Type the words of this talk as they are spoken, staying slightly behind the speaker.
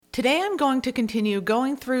Today I'm going to continue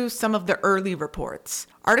going through some of the early reports.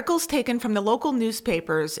 Articles taken from the local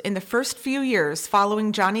newspapers in the first few years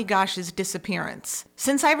following Johnny Gosch's disappearance.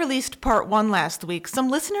 Since I released part 1 last week, some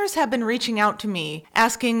listeners have been reaching out to me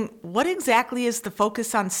asking, what exactly is the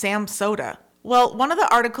focus on Sam Soda? Well, one of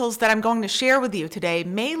the articles that I'm going to share with you today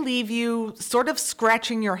may leave you sort of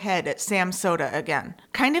scratching your head at Sam Soda again.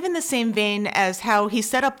 Kind of in the same vein as how he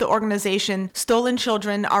set up the organization Stolen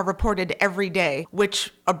Children Are Reported Every Day,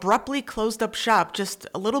 which abruptly closed up shop just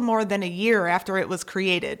a little more than a year after it was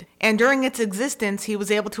created. And during its existence, he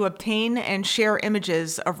was able to obtain and share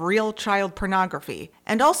images of real child pornography.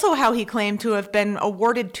 And also how he claimed to have been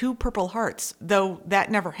awarded 2 Purple Hearts, though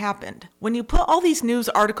that never happened. When you put all these news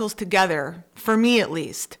articles together, for me at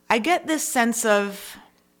least, I get this sense of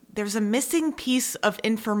there's a missing piece of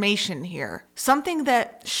information here. Something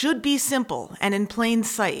that should be simple and in plain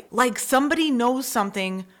sight. Like somebody knows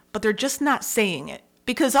something, but they're just not saying it.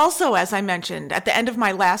 Because also, as I mentioned at the end of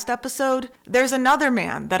my last episode, there's another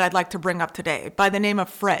man that I'd like to bring up today by the name of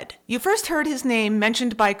Fred. You first heard his name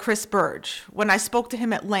mentioned by Chris Burge when I spoke to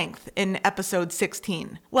him at length in episode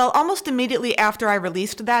 16. Well, almost immediately after I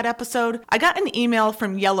released that episode, I got an email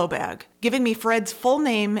from Yellowbag giving me Fred's full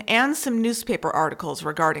name and some newspaper articles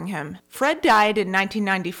regarding him. Fred died in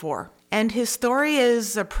 1994. And his story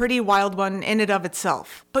is a pretty wild one in and of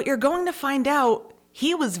itself. But you're going to find out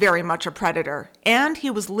he was very much a predator, and he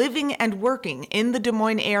was living and working in the Des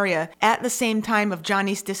Moines area at the same time of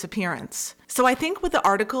Johnny's disappearance. So I think with the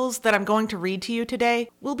articles that I'm going to read to you today,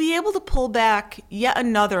 we'll be able to pull back yet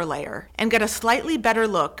another layer and get a slightly better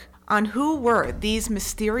look on who were these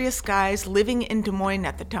mysterious guys living in Des Moines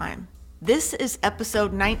at the time. This is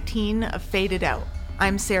episode 19 of Faded Out.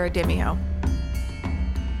 I'm Sarah Dimio.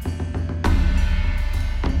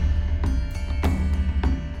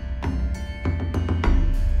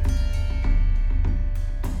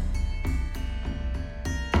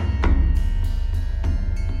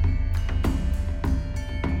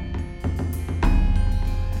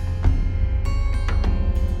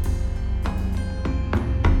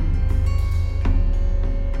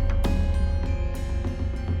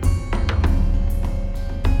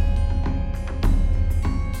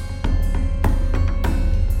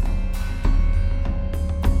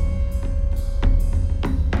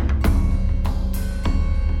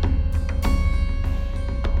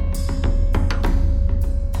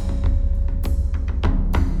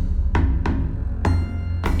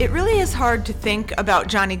 It really is hard to think about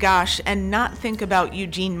Johnny Gosch and not think about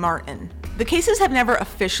Eugene Martin. The cases have never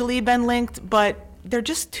officially been linked, but they're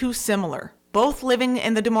just too similar. Both living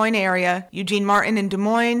in the Des Moines area, Eugene Martin in Des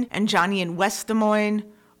Moines and Johnny in West Des Moines,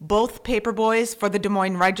 both paperboys for the Des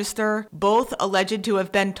Moines Register, both alleged to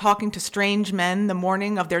have been talking to strange men the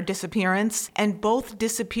morning of their disappearance, and both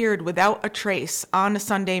disappeared without a trace on a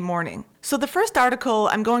Sunday morning. So the first article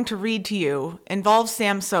I'm going to read to you involves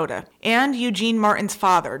Sam Soda and Eugene Martin's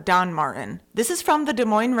father, Don Martin. This is from the Des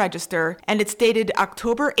Moines Register, and it's dated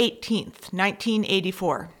October 18th,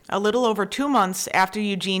 1984, a little over 2 months after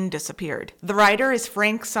Eugene disappeared. The writer is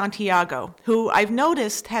Frank Santiago, who I've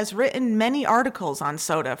noticed has written many articles on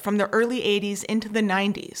Soda from the early 80s into the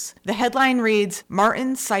 90s. The headline reads,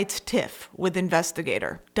 "Martin Cites Tiff with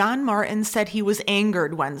Investigator." Don Martin said he was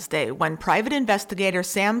angered Wednesday when private investigator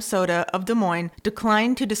Sam Soda of Des Moines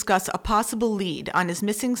declined to discuss a possible lead on his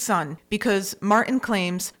missing son because Martin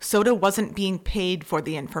claims Soda wasn't being paid for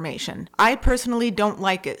the information. "I personally don't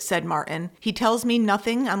like it," said Martin. "He tells me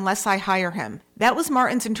nothing unless I hire him." That was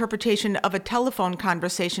Martin's interpretation of a telephone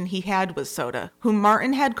conversation he had with Soda, whom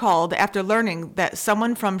Martin had called after learning that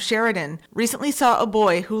someone from Sheridan recently saw a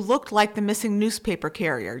boy who looked like the missing newspaper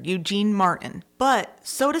carrier, Eugene Martin. But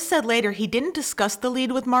Soda said later he didn't discuss the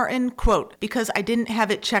lead with Martin, quote, "because I didn't have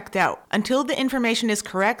it checked out. Until the information is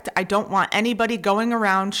correct, I don't want anybody going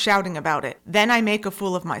around shouting about it. Then I make a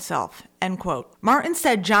fool of myself," end quote. Martin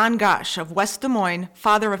said John Gosch of West Des Moines,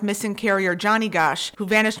 father of missing carrier Johnny Gosch, who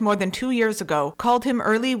vanished more than 2 years ago, called him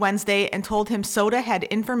early Wednesday and told him Soda had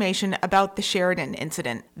information about the Sheridan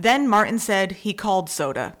incident. Then Martin said he called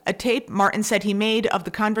Soda. A tape Martin said he made of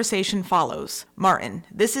the conversation follows. Martin: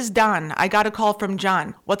 "This is Don. I got a call from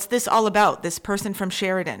John. What's this all about, this person from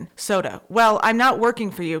Sheridan?" Soda: "Well, I'm not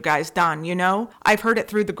working for you guys, Don, you know? I've heard it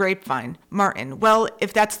through the grapevine." Martin: "Well,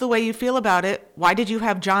 if that's the way you feel about it, why did you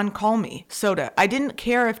have John call me?" Soda: "I didn't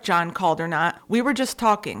care if John called or not. We were just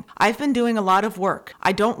talking. I've been doing a lot of work.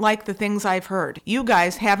 I don't like the things I've heard. You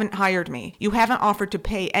guys haven't hired me. You haven't offered to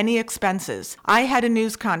pay any expenses. I had a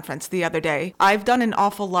news conference the other day. I've done an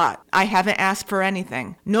awful lot. I haven't asked for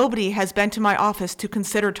anything. Nobody has been to my office to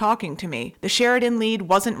consider talking to me. The Sheridan lead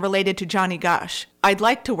wasn't related to Johnny Gosch. I'd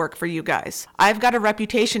like to work for you guys. I've got a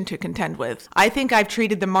reputation to contend with. I think I've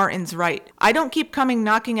treated the Martins right. I don't keep coming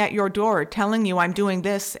knocking at your door telling you I'm doing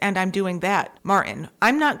this and I'm doing that. Martin,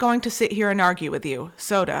 I'm not going to sit here and argue with you.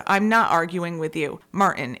 Soda, I'm not arguing with you.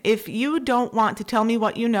 Martin, if you don't want to tell me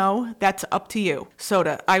what you know, that's up to you.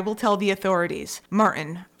 Soda, I will tell the authorities.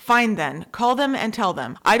 Martin, fine then, call them and tell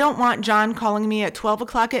them. I don't want John calling me at 12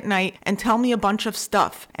 o'clock at night and tell me a bunch of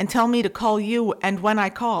stuff and tell me to call you, and when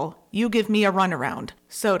I call, you give me a runaround.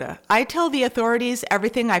 Soda, I tell the authorities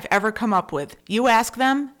everything I've ever come up with. You ask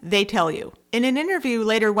them, they tell you. In an interview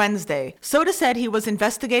later Wednesday, Soda said he was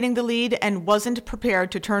investigating the lead and wasn't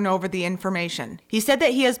prepared to turn over the information. He said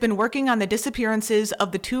that he has been working on the disappearances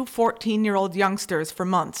of the two 14-year-old youngsters for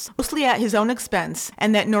months, mostly at his own expense,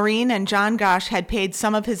 and that Noreen and John Gosch had paid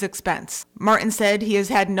some of his expense. Martin said he has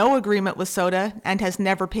had no agreement with Soda and has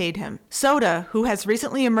never paid him. Soda, who has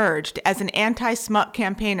recently emerged as an anti-smut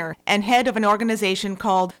campaigner and head of an organization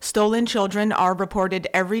called Stolen Children Are Reported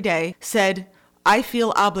Every Day, said, I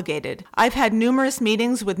feel obligated. I've had numerous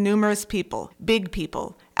meetings with numerous people, big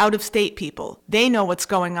people, out-of-state people. They know what's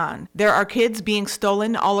going on. There are kids being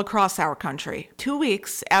stolen all across our country. 2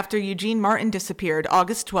 weeks after Eugene Martin disappeared,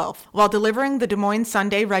 August 12th, while delivering the Des Moines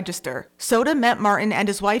Sunday Register, Soda met Martin and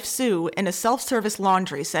his wife Sue in a self-service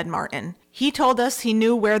laundry, said Martin. He told us he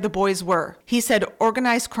knew where the boys were. He said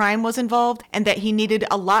organized crime was involved and that he needed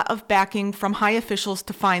a lot of backing from high officials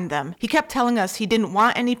to find them. He kept telling us he didn't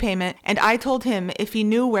want any payment, and I told him if he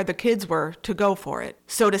knew where the kids were, to go for it.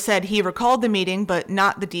 Soda said he recalled the meeting, but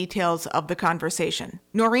not the details of the conversation.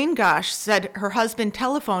 Noreen Gosch said her husband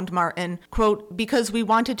telephoned Martin, quote, because we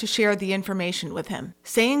wanted to share the information with him.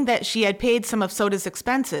 Saying that she had paid some of Soda's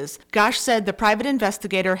expenses, Gosch said the private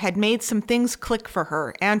investigator had made some things click for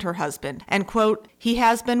her and her husband, and, quote, he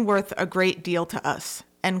has been worth a great deal to us,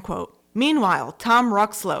 end quote. Meanwhile, Tom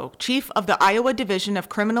Ruxlow, chief of the Iowa Division of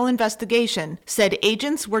Criminal Investigation, said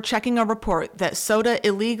agents were checking a report that Soda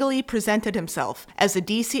illegally presented himself as a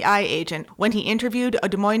DCI agent when he interviewed a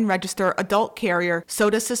Des Moines Register adult carrier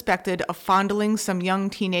Soda suspected of fondling some young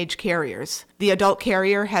teenage carriers. The adult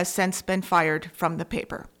carrier has since been fired from the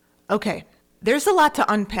paper. Okay, there's a lot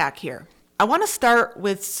to unpack here. I want to start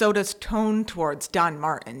with Soda's tone towards Don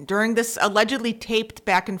Martin during this allegedly taped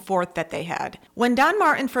back and forth that they had. When Don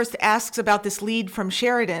Martin first asks about this lead from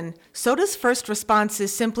Sheridan, Soda's first response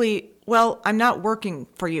is simply, well, I'm not working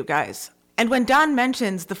for you guys. And when Don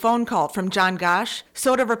mentions the phone call from John Gosch,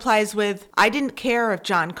 Soda replies with, I didn't care if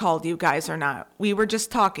John called you guys or not. We were just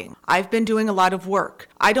talking. I've been doing a lot of work.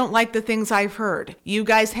 I don't like the things I've heard. You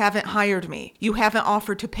guys haven't hired me. You haven't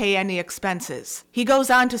offered to pay any expenses. He goes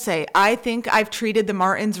on to say, I think I've treated the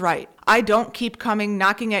Martins right. I don't keep coming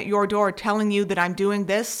knocking at your door telling you that I'm doing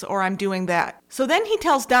this or I'm doing that. So then he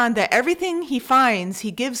tells Don that everything he finds he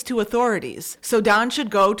gives to authorities. So Don should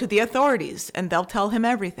go to the authorities and they'll tell him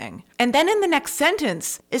everything. And then in the next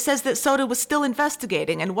sentence, it says that Soda was still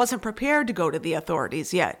investigating and wasn't prepared to go to the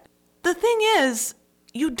authorities yet. The thing is,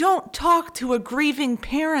 you don't talk to a grieving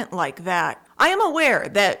parent like that. I am aware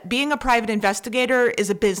that being a private investigator is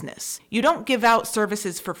a business. You don't give out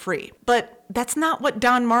services for free. But that's not what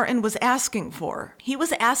Don Martin was asking for. He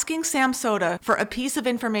was asking Sam Soda for a piece of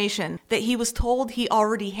information that he was told he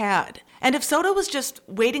already had. And if Soda was just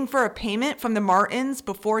waiting for a payment from the Martins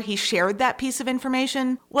before he shared that piece of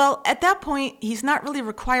information, well, at that point, he's not really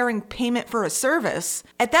requiring payment for a service.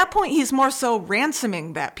 At that point, he's more so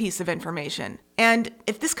ransoming that piece of information. And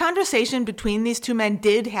if this conversation between these two men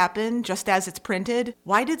did happen just as it's printed,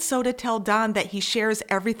 why did Soda tell Don that he shares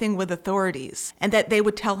everything with authorities and that they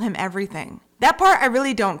would tell him everything? That part I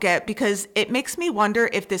really don't get because it makes me wonder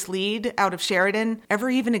if this lead out of Sheridan ever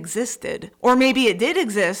even existed. Or maybe it did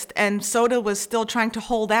exist and Soda was still trying to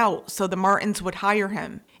hold out so the Martins would hire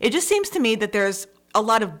him. It just seems to me that there's a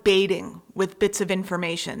lot of baiting with bits of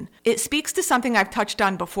information. It speaks to something I've touched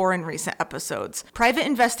on before in recent episodes. Private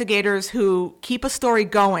investigators who keep a story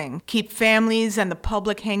going, keep families and the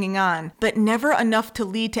public hanging on, but never enough to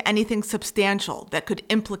lead to anything substantial that could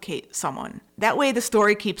implicate someone. That way the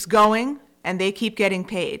story keeps going and they keep getting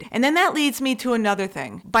paid. And then that leads me to another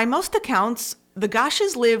thing. By most accounts, the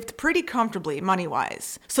Gosches lived pretty comfortably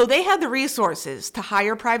money-wise, so they had the resources to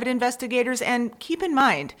hire private investigators, and keep in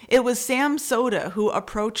mind, it was Sam Soda who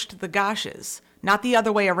approached the Gosches, not the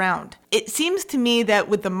other way around. It seems to me that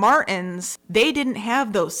with the Martins, they didn't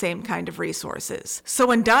have those same kind of resources. So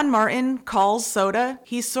when Don Martin calls Soda,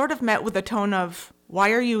 he's sort of met with a tone of,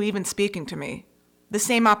 why are you even speaking to me? The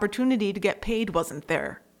same opportunity to get paid wasn't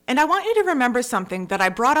there. And I want you to remember something that I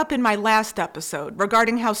brought up in my last episode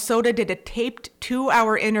regarding how Soda did a taped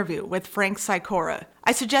 2-hour interview with Frank Sikora.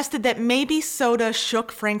 I suggested that maybe Soda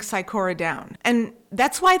shook Frank Sikora down. And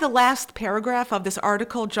that's why the last paragraph of this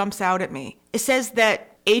article jumps out at me. It says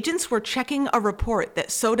that agents were checking a report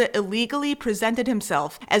that Soda illegally presented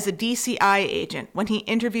himself as a DCI agent when he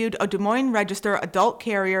interviewed a Des Moines Register adult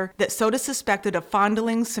carrier that Soda suspected of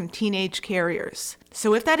fondling some teenage carriers.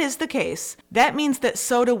 So if that is the case, that means that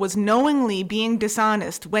Soda was knowingly being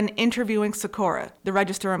dishonest when interviewing Sikora, the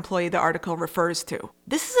Register employee the article refers to.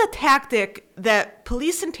 This is a tactic that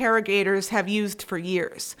police interrogators have used for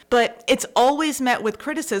years, but it's always met with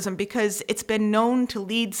criticism because it's been known to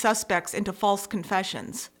lead suspects into false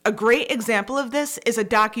confessions. A great example of this is a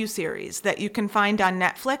docuseries that you can find on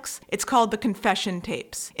Netflix. It's called The Confession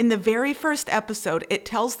Tapes. In the very first episode, it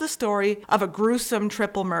tells the story of a gruesome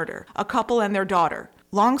triple murder, a couple and their daughter.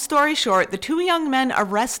 Long story short, the two young men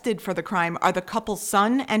arrested for the crime are the couple's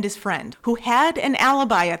son and his friend, who had an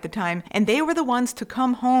alibi at the time, and they were the ones to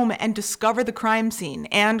come home and discover the crime scene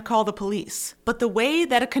and call the police. But the way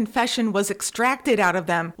that a confession was extracted out of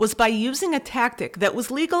them was by using a tactic that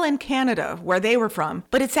was legal in Canada, where they were from,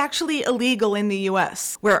 but it's actually illegal in the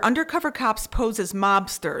US, where undercover cops pose as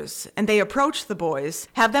mobsters, and they approach the boys,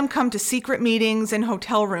 have them come to secret meetings in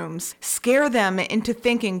hotel rooms, scare them into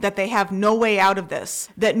thinking that they have no way out of this,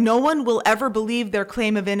 that no one will ever believe their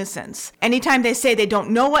claim of innocence. Anytime they say they don't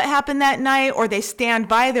know what happened that night or they stand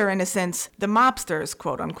by their innocence, the mobsters,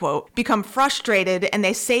 quote unquote, become frustrated and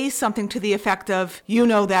they say something to the effect of, "You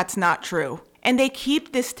know that's not true." And they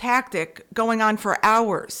keep this tactic going on for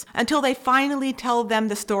hours until they finally tell them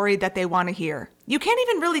the story that they want to hear. You can't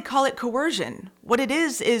even really call it coercion. What it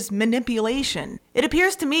is manipulation. It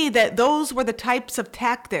appears to me that those were the types of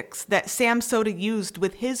tactics that Sam Soda used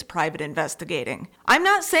with his private investigating. I'm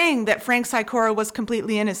not saying that Frank Sikora was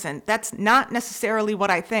completely innocent. That's not necessarily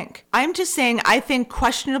what I think. I'm just saying I think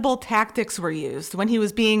questionable tactics were used when he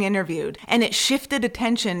was being interviewed, and it shifted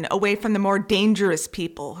attention away from the more dangerous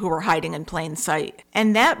people who were hiding in plain sight.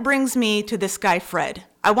 And that brings me to this guy, Fred.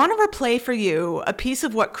 I want to replay for you a piece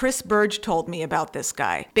of what Chris Burge told me about this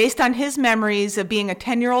guy, based on his memories of being a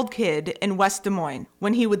 10-year-old kid in West Des Moines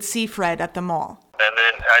when he would see Fred at the mall. And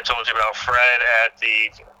then I told you about Fred at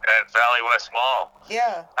Valley West Mall.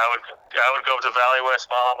 Yeah. I would go to Valley West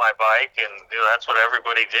Mall on my bike, and that's what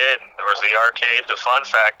everybody did. There was the arcade, the Fun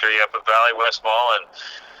Factory up at Valley West Mall, and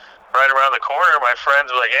right around the corner, my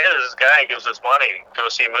friends were like, "Hey, this guy gives us money. Go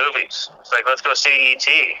see movies." It's like, "Let's go see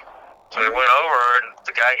E.T." So we went over, and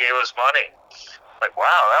the guy gave us money. Like,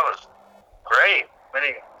 wow, that was great. And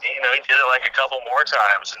he did it like a couple more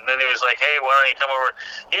times. And then he was like, "Hey, why don't you come over?"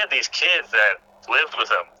 He had these kids that lived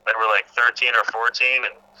with him that were like 13 or 14.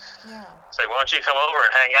 And it's like, "Why don't you come over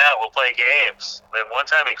and hang out? We'll play games." And then one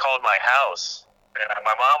time he called my house. And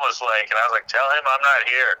my mom was like, and I was like, "Tell him I'm not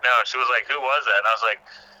here." No, she was like, "Who was that?" And I was like,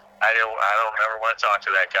 I don't ever want to talk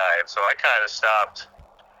to that guy. And so I kind of stopped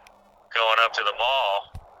going up to the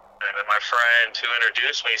mall. And then my friend who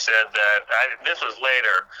introduced me said that, this was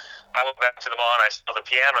later, I went back to the mall and I saw the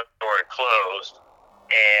piano store had closed.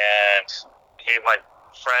 And my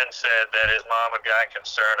friend said that his mom had gotten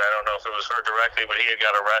concerned. I don't know if it was her directly, but he had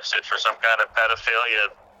got arrested for some kind of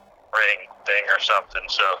pedophilia ring thing or something.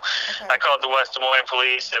 So I called the West Des Moines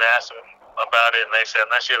police and asked them about it. And they said,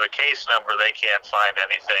 unless you have a case number, they can't find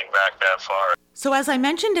anything back that far. So as I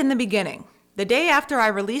mentioned in the beginning, the day after I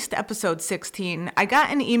released episode 16, I got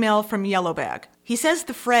an email from Yellowbag. He says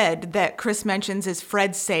the Fred that Chris mentions is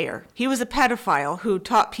Fred Sayer. He was a pedophile who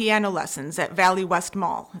taught piano lessons at Valley West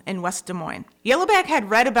Mall in West Des Moines. Yellowback had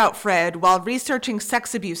read about Fred while researching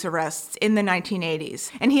sex abuse arrests in the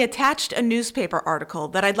 1980s, and he attached a newspaper article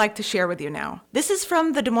that I'd like to share with you now. This is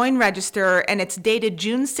from the Des Moines Register, and it's dated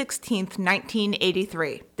June 16th,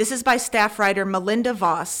 1983. This is by staff writer Melinda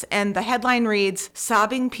Voss, and the headline reads,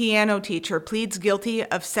 "Sobbing Piano Teacher Pleads Guilty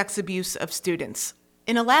of Sex Abuse of Students."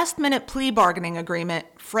 In a last-minute plea bargaining agreement,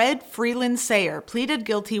 Fred Freeland Sayer pleaded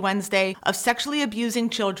guilty Wednesday of sexually abusing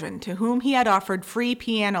children to whom he had offered free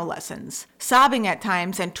piano lessons. Sobbing at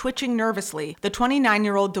times and twitching nervously, the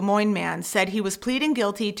 29-year-old Des Moines man said he was pleading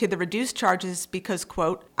guilty to the reduced charges because,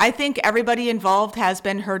 quote, "I think everybody involved has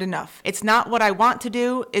been heard enough. It's not what I want to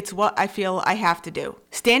do, it's what I feel I have to do."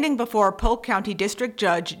 Standing before Polk County District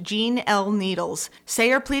Judge Gene L. Needles,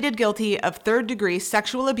 Sayer pleaded guilty of third-degree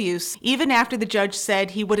sexual abuse even after the judge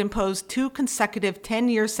said he would impose 2 consecutive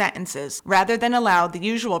 10-year sentences rather than allow the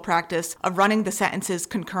usual practice of running the sentences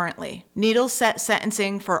concurrently. Needles set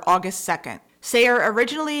sentencing for August 2nd. Sayer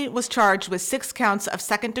originally was charged with 6 counts of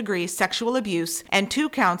second-degree sexual abuse and 2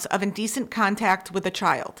 counts of indecent contact with a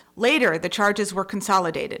child. Later, the charges were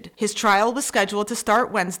consolidated. His trial was scheduled to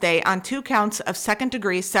start Wednesday on 2 counts of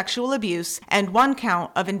second-degree sexual abuse and 1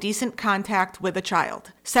 count of indecent contact with a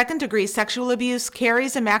child. Second-degree sexual abuse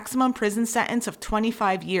carries a maximum prison sentence of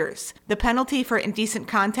 25 years. The penalty for indecent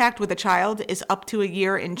contact with a child is up to a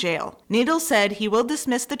year in jail. Needles said he will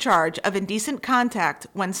dismiss the charge of indecent contact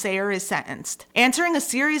when Sayer is sentenced. Answering a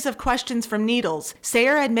series of questions from Needles,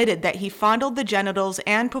 Sayer admitted that he fondled the genitals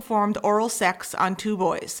and performed oral sex on 2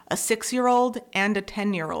 boys, a 6-year-old and a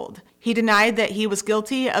 10-year-old. He denied that he was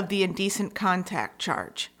guilty of the indecent contact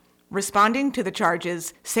charge. Responding to the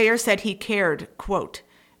charges, Sayer said he cared, quote,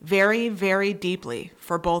 very, very deeply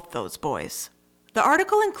for both those boys. The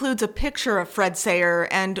article includes a picture of Fred Sayer,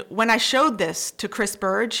 and when I showed this to Chris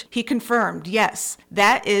Burge, he confirmed, yes,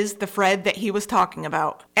 that is the Fred that he was talking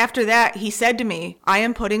about. After that, he said to me, I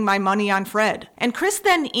am putting my money on Fred. And Chris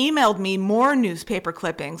then emailed me more newspaper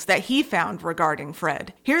clippings that he found regarding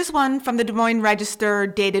Fred. Here's one from the Des Moines Register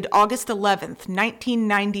dated August 11th,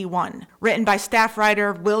 1991, written by staff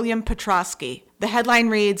writer William Petrosky. The headline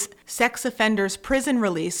reads, Sex Offenders Prison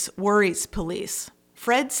Release Worries Police.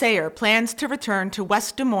 Fred Sayer plans to return to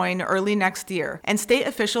West Des Moines early next year, and state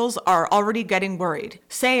officials are already getting worried.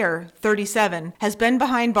 Sayer, 37, has been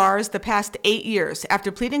behind bars the past 8 years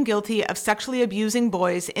after pleading guilty of sexually abusing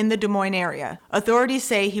boys in the Des Moines area. Authorities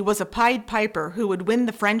say he was a Pied Piper who would win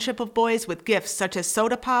the friendship of boys with gifts such as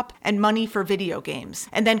soda pop and money for video games,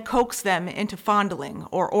 and then coax them into fondling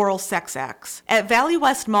or oral sex acts. At Valley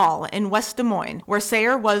West Mall in West Des Moines, where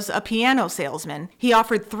Sayer was a piano salesman, he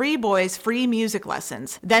offered 3 boys free music lessons,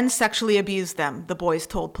 then sexually abused them, the boys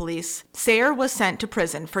told police. Sayer was sent to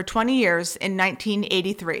prison for 20 years in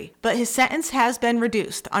 1983, but his sentence has been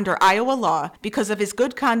reduced under Iowa law because of his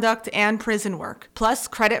good conduct and prison work, plus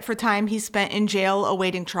credit for time he spent in jail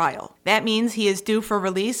awaiting trial. That means he is due for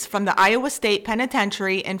release from the Iowa State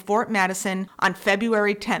Penitentiary in Fort Madison on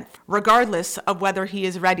February 10th, regardless of whether he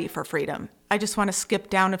is ready for freedom. I just want to skip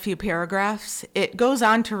down a few paragraphs. It goes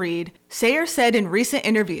on to read, Sayer said in recent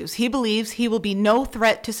interviews he believes he will be no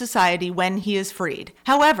threat to society when he is freed.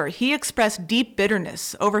 However, he expressed deep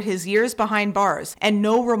bitterness over his years behind bars and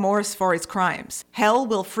no remorse for his crimes. Hell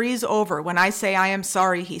will freeze over when I say I am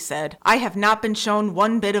sorry, he said. I have not been shown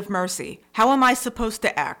one bit of mercy. How am I supposed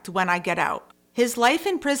to act when I get out? His life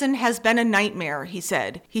in prison has been a nightmare, he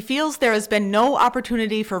said. He feels there has been no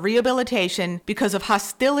opportunity for rehabilitation because of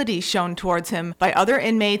hostility shown towards him by other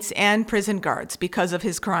inmates and prison guards because of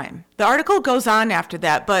his crime. The article goes on after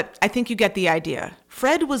that, but I think you get the idea.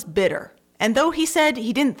 Fred was bitter. And though he said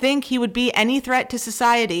he didn't think he would be any threat to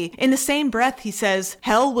society, in the same breath he says,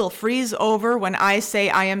 hell will freeze over when I say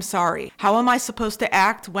I am sorry. How am I supposed to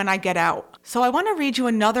act when I get out? So I want to read you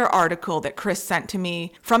another article that Chris sent to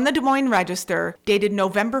me from the Des Moines Register, dated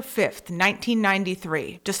November 5th,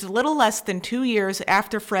 1993, just a little less than 2 years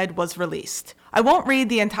after Fred was released. I won't read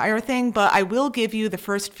the entire thing, but I will give you the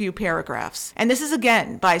first few paragraphs. And this is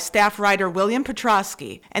again by staff writer William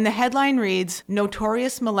Petrosky, and the headline reads,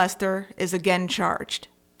 Notorious Molester is again charged.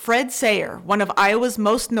 Fred Sayer, one of Iowa's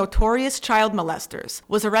most notorious child molesters,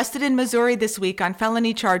 was arrested in Missouri this week on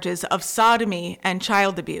felony charges of sodomy and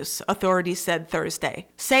child abuse, authorities said Thursday.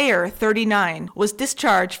 Sayer, 39, was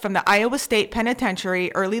discharged from the Iowa State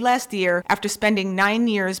Penitentiary early last year after spending 9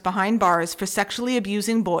 years behind bars for sexually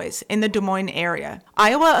abusing boys in the Des Moines area.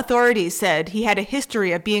 Iowa authorities said he had a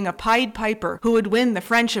history of being a Pied Piper who would win the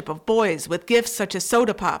friendship of boys with gifts such as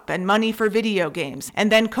soda pop and money for video games,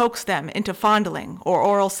 and then coax them into fondling or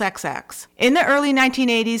oral sex acts. In the early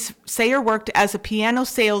 1980s, Sayer worked as a piano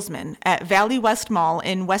salesman at Valley West Mall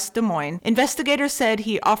in West Des Moines. Investigators said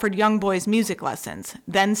he offered young boys music lessons,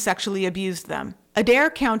 then sexually abused them. Adair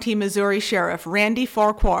County, Missouri Sheriff Randy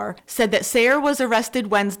Farquhar said that Sayer was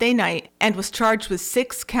arrested Wednesday night and was charged with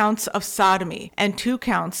 6 counts of sodomy and 2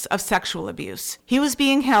 counts of sexual abuse. He was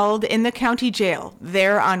being held in the county jail,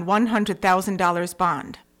 there on $100,000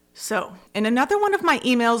 bond. So, in another one of my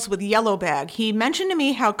emails with Yellowbag, he mentioned to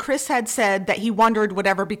me how Chris had said that he wondered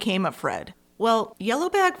whatever became of Fred. Well,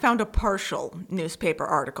 Yellowbag found a partial newspaper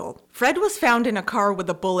article. Fred was found in a car with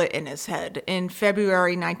a bullet in his head in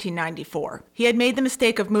February 1994. He had made the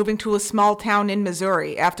mistake of moving to a small town in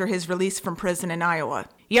Missouri after his release from prison in Iowa.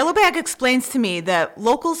 Yellowbag explains to me that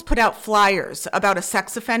locals put out flyers about a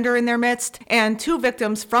sex offender in their midst, and 2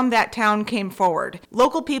 victims from that town came forward.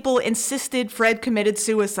 Local people insisted Fred committed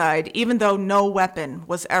suicide, even though no weapon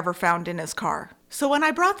was ever found in his car. So when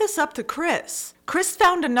I brought this up to Chris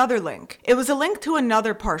found another link. It was a link to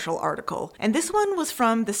another partial article, and this one was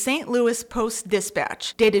from the St. Louis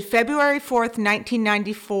Post-Dispatch, dated February 4th,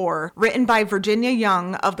 1994, written by Virginia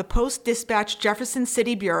Young of the Post-Dispatch Jefferson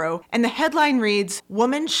City Bureau, and the headline reads,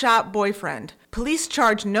 "Woman Shot Boyfriend. Police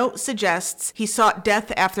charge note suggests he sought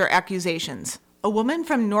death after accusations." A woman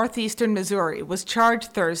from northeastern Missouri was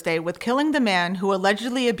charged Thursday with killing the man who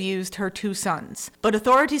allegedly abused her 2 sons. But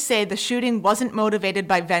authorities say the shooting wasn't motivated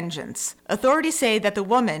by vengeance. Authorities say that the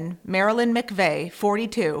woman, Marilyn McVeigh,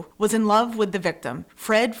 42, was in love with the victim,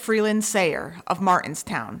 Fred Freeland Sayer of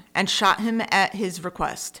Martinstown, and shot him at his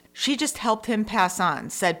request. She just helped him pass on,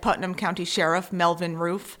 said Putnam County Sheriff Melvin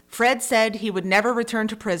Roof. Fred said he would never return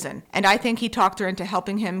to prison, and I think he talked her into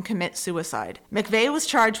helping him commit suicide. McVeigh was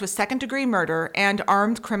charged with second-degree murder and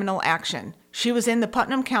armed criminal action. She was in the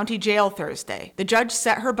Putnam County Jail Thursday. The judge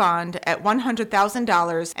set her bond at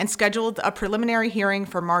 $100,000 and scheduled a preliminary hearing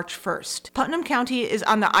for March 1st. Putnam County is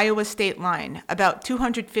on the Iowa state line, about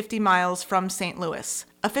 250 miles from St. Louis.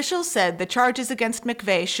 Officials said the charges against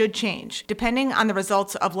McVeigh should change, depending on the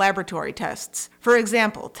results of laboratory tests. For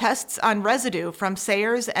example, tests on residue from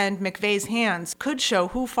Sayers and McVeigh's hands could show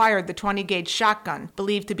who fired the 20-gauge shotgun,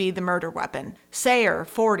 believed to be the murder weapon. Sayer,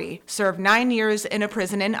 40, served 9 years in a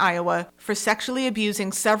prison in Iowa for sexually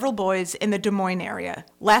abusing several boys in the Des Moines area.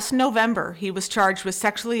 Last November, he was charged with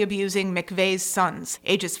sexually abusing McVeigh's sons,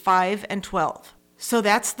 ages 5 and 12. So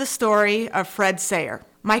that's the story of Fred Sayer.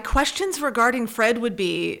 My questions regarding Fred would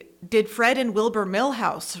be, did Fred and Wilbur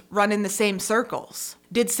Millhouse run in the same circles?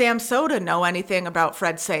 Did Sam Soda know anything about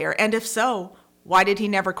Fred Sayer? And if so, why did he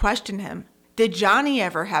never question him? Did Johnny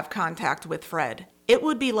ever have contact with Fred? It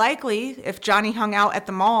would be likely if Johnny hung out at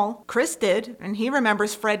the mall. Chris did, and he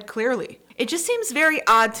remembers Fred clearly. It just seems very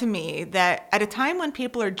odd to me that at a time when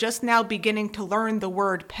people are just now beginning to learn the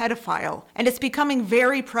word pedophile, and it's becoming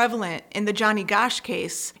very prevalent in the Johnny Gosch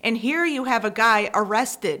case, and here you have a guy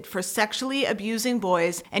arrested for sexually abusing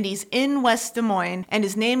boys, and he's in West Des Moines, and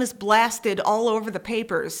his name is blasted all over the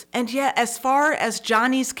papers, and yet as far as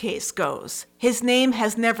Johnny's case goes, his name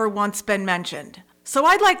has never once been mentioned. So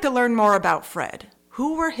I'd like to learn more about Fred.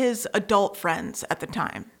 Who were his adult friends at the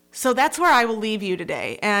time? So that's where I will leave you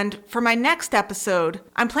today, and for my next episode,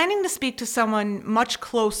 I'm planning to speak to someone much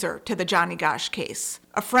closer to the Johnny Gosch case,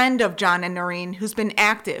 a friend of John and Noreen who's been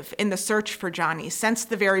active in the search for Johnny since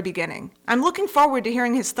the very beginning. I'm looking forward to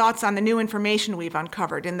hearing his thoughts on the new information we've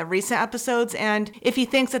uncovered in the recent episodes, and if he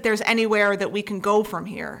thinks that there's anywhere that we can go from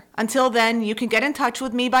here. Until then, you can get in touch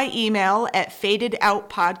with me by email at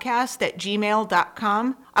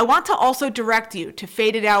fadedoutpodcast@gmail.com. I want to also direct you to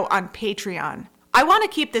Fade It Out on Patreon. I want to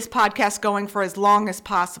keep this podcast going for as long as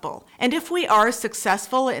possible, and if we are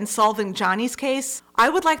successful in solving Johnny's case, I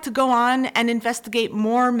would like to go on and investigate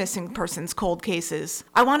more missing persons cold cases.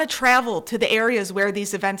 I want to travel to the areas where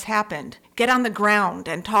these events happened, get on the ground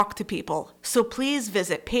and talk to people. So please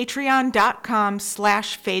visit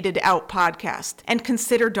patreon.com/fadedoutpodcast and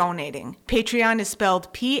consider donating. Patreon is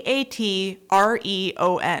spelled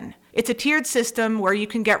Patreon. It's a tiered system where you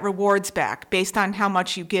can get rewards back based on how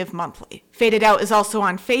much you give monthly. Faded Out is also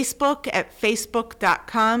on Facebook at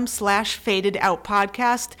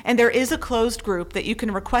facebook.com/fadedoutpodcast, and there is a closed group that you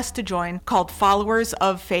can request to join called Followers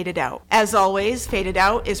of Faded Out. As always, Faded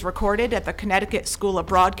Out is recorded at the Connecticut School of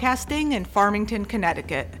Broadcasting in Farmington,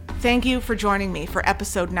 Connecticut. Thank you for joining me for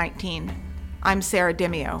episode 19. I'm Sarah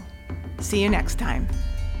Dimio. See you next time.